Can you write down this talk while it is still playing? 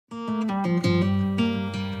Hello!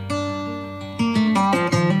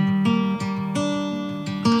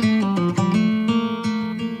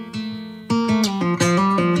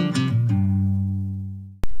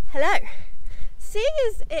 Seeing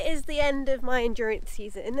as it is the end of my endurance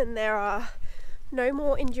season and there are no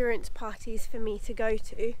more endurance parties for me to go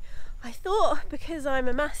to, I thought, because I'm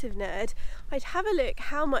a massive nerd, I'd have a look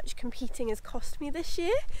how much competing has cost me this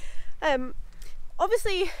year.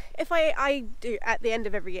 Obviously, if I do, at the end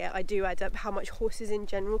of every year, I do add up how much horses in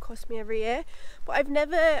general cost me every year, but I've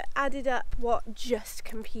never added up what just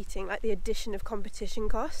competing, like the addition of competition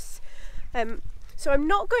costs. So I'm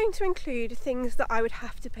not going to include things that I would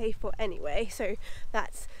have to pay for anyway. So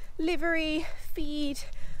that's livery, feed,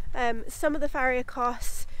 some of the farrier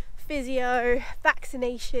costs, physio,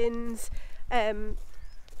 vaccinations,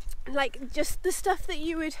 like just the stuff that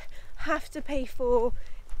you would have to pay for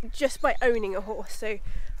just by owning a horse. So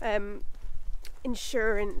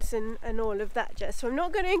insurance and all of that jazz. So I'm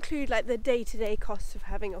not going to include like the day-to-day costs of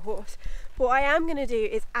having a horse. What I am going to do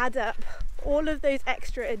is add up all of those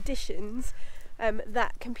extra additions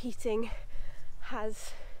that competing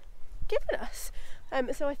has given us.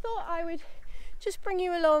 So I thought I would just bring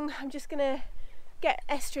you along. I'm just gonna get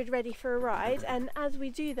Estrid ready for a ride, and as we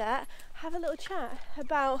do that, have a little chat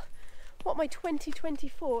about what my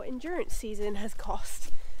 2024 endurance season has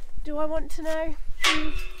cost. Do I want to know?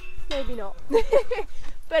 Maybe not.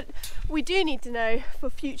 But we do need to know for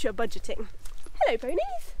future budgeting. Hello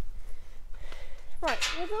ponies! Right,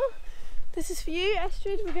 Wizzle, this is for you,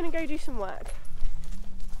 Estrid. We're gonna go do some work.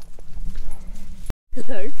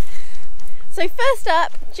 Hello. So first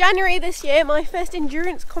up, January this year, my first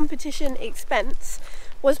endurance competition expense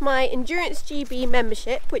was my Endurance GB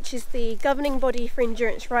membership, which is the governing body for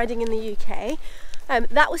endurance riding in the UK.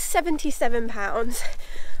 That was £77,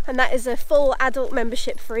 and that is a full adult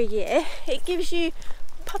membership for a year. It gives you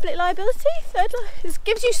public liability, it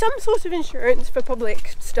gives you some sort of insurance for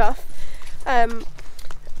public stuff.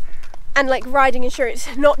 And like riding insurance,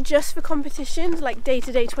 not just for competitions, like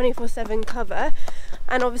day-to-day 24/7 cover,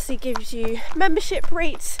 and obviously gives you membership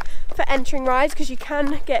rates for entering rides, because you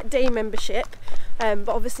can get day membership, but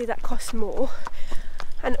obviously that costs more.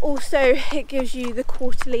 And also it gives you the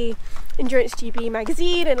quarterly Endurance GB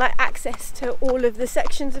magazine and like access to all of the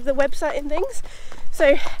sections of the website and things.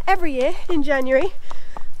 So every year in January,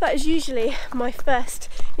 that is usually my first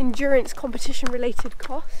endurance competition related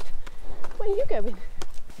cost. Where are you going?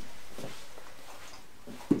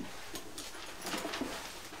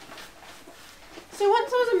 So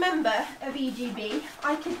once I was a member of EGB,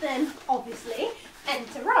 I could then obviously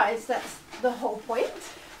enter rides. That's the whole point.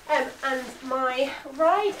 And my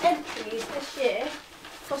ride entries this year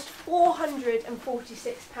cost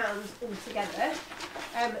 £446 altogether.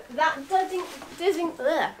 That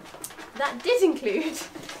does include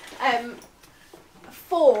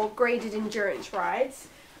 4 graded endurance rides,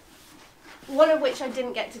 one of which I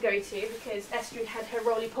didn't get to go to because Estrid had her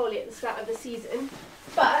roly-poly at the start of the season.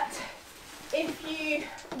 But if you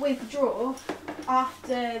withdraw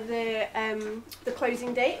after the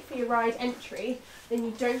closing date for your ride entry, then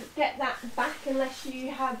you don't get that back unless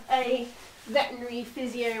you have a veterinary,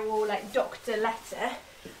 physio or like doctor letter,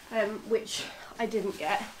 which I didn't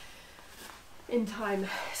get in time.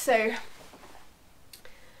 So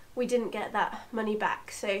we didn't get that money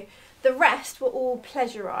back. So the rest were all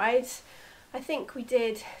pleasure rides. I think we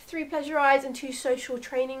did 3 pleasure rides and 2 social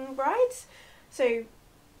training rides. So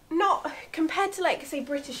not compared to like say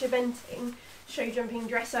British eventing, show jumping,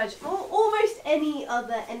 dressage, almost any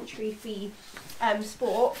other entry fee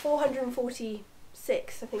sport,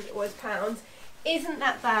 446 I think it was pounds, isn't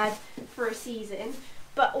that bad for a season.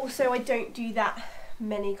 But also I don't do that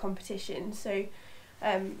many competitions, so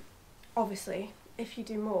obviously if you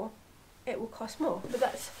do more it will cost more. But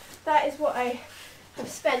that is what I have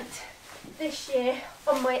spent this year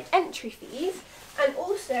on my entry fees. And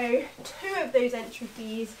also 2 of those entry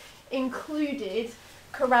fees included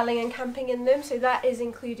corralling and camping in them. So that is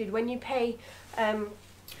included when you pay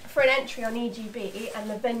for an entry on EGB and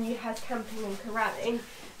the venue has camping and corralling.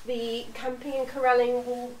 The camping and corralling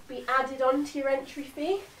will be added on to your entry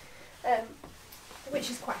fee, which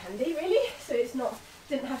is quite handy really. So it's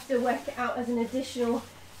didn't have to work it out as an additional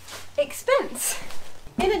expense.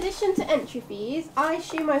 In addition to entry fees, I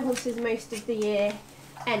shoe my horses most of the year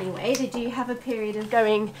anyway. They do have a period of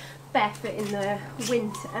going barefoot in the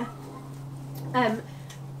winter,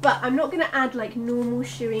 but I'm not going to add like normal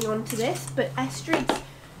shoeing onto this. But Estrid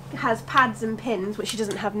has pads and pins, which she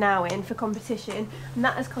doesn't have now, in for competition, and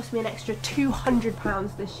that has cost me an extra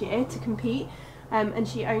 £200 this year to compete, and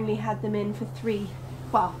she only had them in for 3,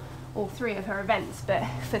 well, all 3 of her events, but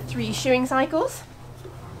for 3 shoeing cycles.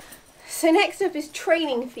 so next up is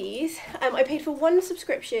training fees. I paid for one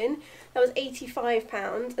subscription, that was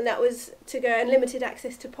 £85, and that was to go unlimited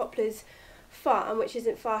access to Poplar's farm, which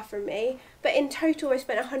isn't far from me. But in total I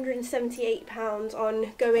spent £178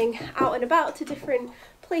 on going out and about to different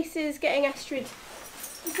places, getting Estrid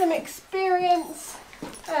some experience,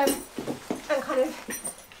 and kind of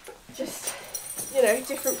just, you know,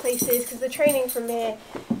 different places, because the training from here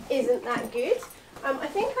isn't that good. I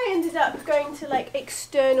think I ended up going to like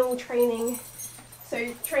external training,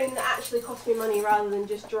 so training that actually cost me money rather than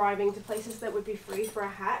just driving to places that would be free for a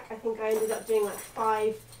hack. I think I ended up doing like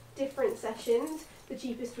 5 different sessions. The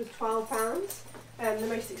cheapest was £12. The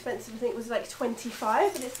most expensive I think was like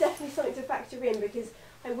 25, but it's definitely something to factor in, because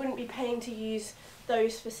I wouldn't be paying to use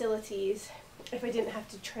those facilities if I didn't have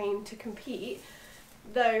to train to compete,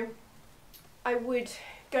 though I would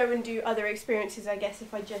go and do other experiences, I guess,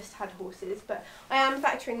 if I just had horses, but I am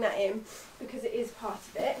factoring that in because it is part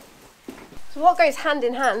of it. So what goes hand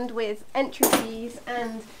in hand with entry fees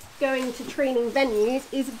and going to training venues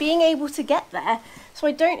is being able to get there. So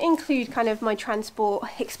I don't include kind of my transport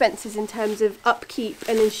expenses in terms of upkeep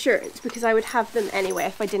and insurance, because I would have them anyway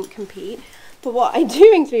if I didn't compete. But what I do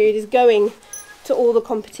include is going to all the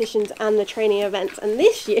competitions and the training events, and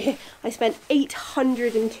this year I spent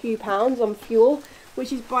 £802 on fuel,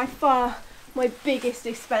 which is by far my biggest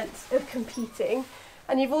expense of competing.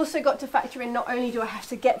 And you've also got to factor in, not only do I have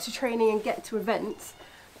to get to training and get to events,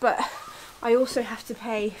 but I also have to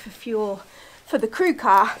pay for fuel for the crew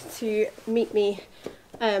car to meet me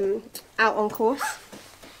out on course.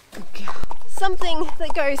 Something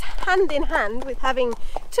that goes hand in hand with having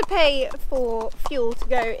to pay for fuel to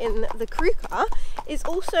go in the crew car is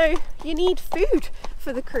also you need food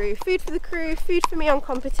for the crew. Food for the crew, food for me on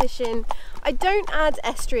competition. I don't add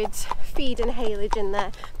Estrid's feed and haylage in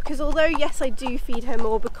there, because although yes I do feed her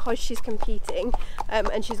more because she's competing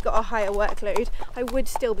and she's got a higher workload, I would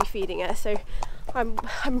still be feeding her. So I'm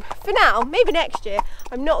for now, maybe next year,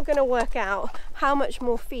 I'm not going to work out how much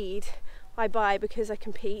more feed I buy because I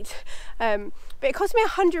compete, but it cost me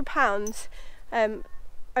 £100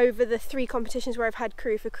 over the 3 competitions where I've had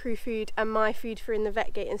crew for crew food and my food for in the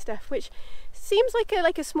vet gate and stuff, which seems like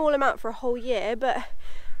a small amount for a whole year, but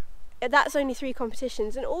that's only 3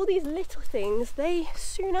 competitions, and all these little things, they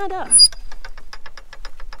soon add up.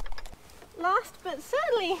 Last but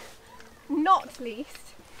certainly not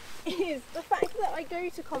least is the fact that I go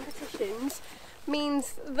to competitions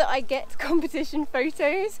means that I get competition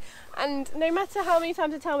photos, and no matter how many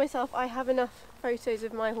times I tell myself I have enough photos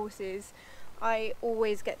of my horses, I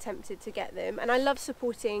always get tempted to get them. And I love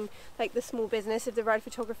supporting like the small business of the ride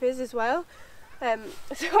photographers as well,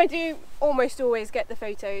 so I do almost always get the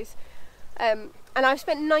photos, and I've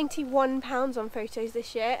spent £91 on photos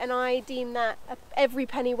this year, and I deem that every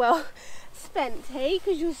penny well spent, hey,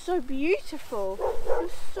 because you're so beautiful. You're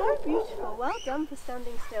so beautiful. Well done for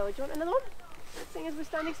standing still. Do you want another one? Seeing as we're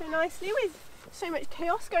standing so nicely with so much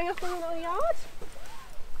chaos going up in our yard.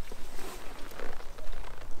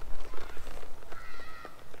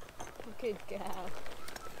 Good girl.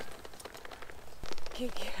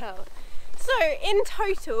 Good girl. So in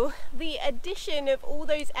total, the addition of all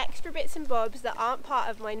those extra bits and bobs that aren't part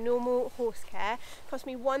of my normal horse care cost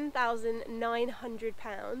me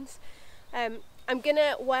 £1,900. I'm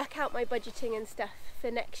gonna work out my budgeting and stuff for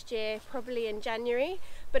next year, probably in January,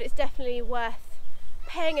 but it's definitely worth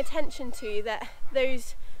paying attention to, that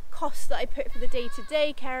those costs that I put for the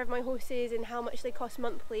day-to-day care of my horses and how much they cost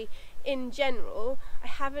monthly in general, I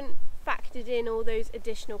haven't factored in all those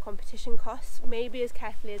additional competition costs maybe as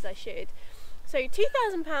carefully as I should. So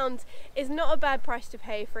 £2,000 is not a bad price to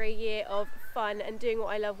pay for a year of fun and doing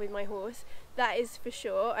what I love with my horse, that is for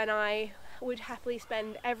sure, and I would happily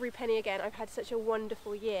spend every penny again. I've had such a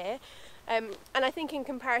wonderful year, and I think in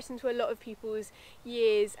comparison to a lot of people's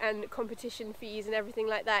years and competition fees and everything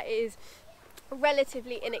like that, it is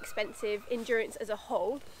relatively inexpensive endurance as a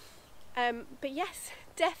whole. But yes,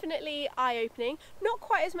 definitely eye-opening. Not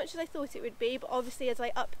quite as much as I thought it would be, but obviously as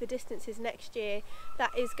I up the distances next year,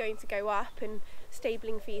 that is going to go up, and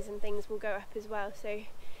stabling fees and things will go up as well. So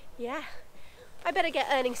yeah, I better get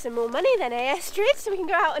earning some more money then, eh, Estrid, so we can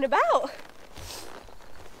go out and about.